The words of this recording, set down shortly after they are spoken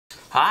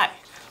Hi,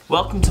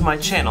 welcome to my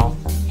channel,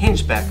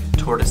 Hingeback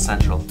Tortoise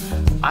Central.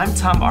 I'm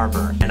Tom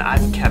Arbour and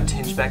I've kept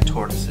Hingeback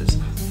tortoises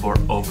for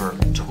over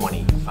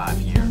 25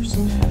 years.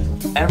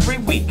 Every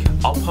week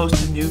I'll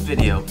post a new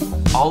video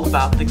all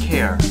about the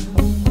care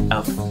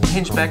of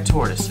Hingeback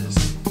tortoises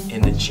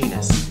in the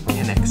genus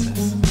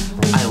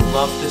Kinixys. I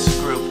love this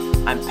group,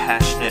 I'm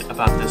passionate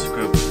about this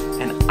group,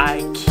 and I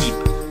keep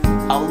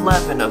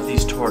 11 of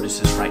these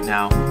tortoises right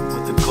now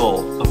with the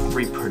goal of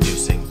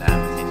reproducing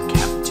them in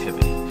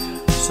captivity.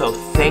 So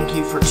thank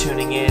you for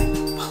tuning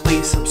in.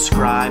 Please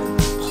subscribe.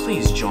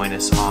 Please join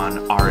us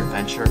on our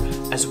adventure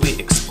as we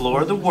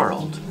explore the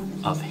world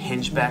of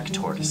Hingeback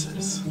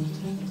tortoises.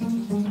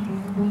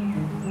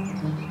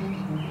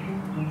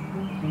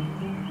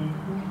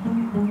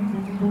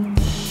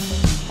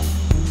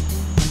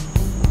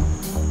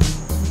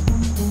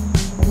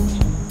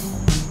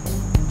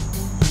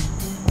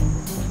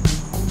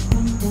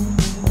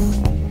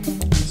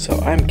 So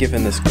I'm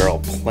giving this girl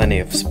plenty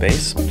of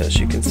space, but as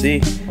you can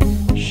see,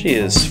 she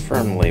is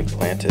firmly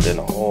planted in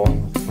a hole.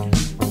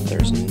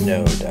 There's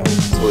no doubt.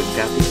 So we've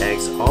got the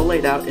eggs all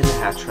laid out in the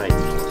hatch right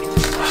now.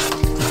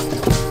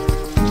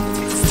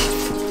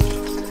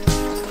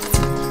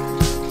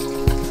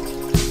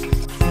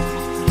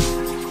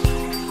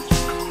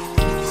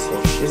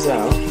 So she's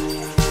out.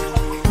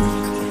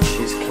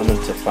 She's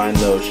coming to find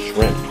those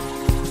shrimp.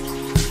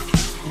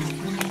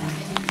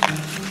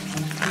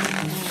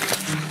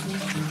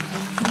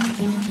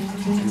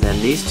 And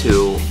then these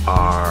two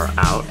are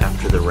out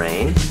after the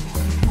rain.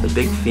 The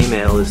big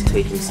female is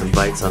taking some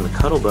bites on the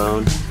cuttle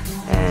bone,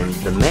 and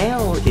the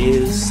male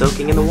is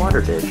soaking in the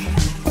water dish.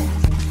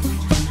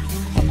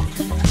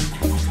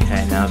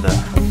 Okay, now the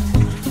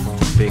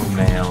big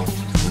male,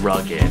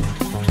 Rugged.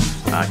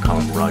 I call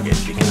him Rugged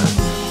because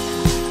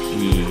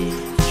he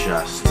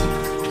just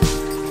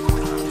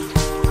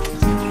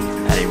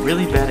had a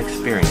really bad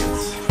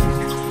experience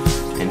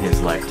in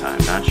his lifetime.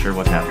 Not sure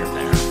what happened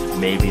there.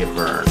 Maybe a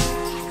burn.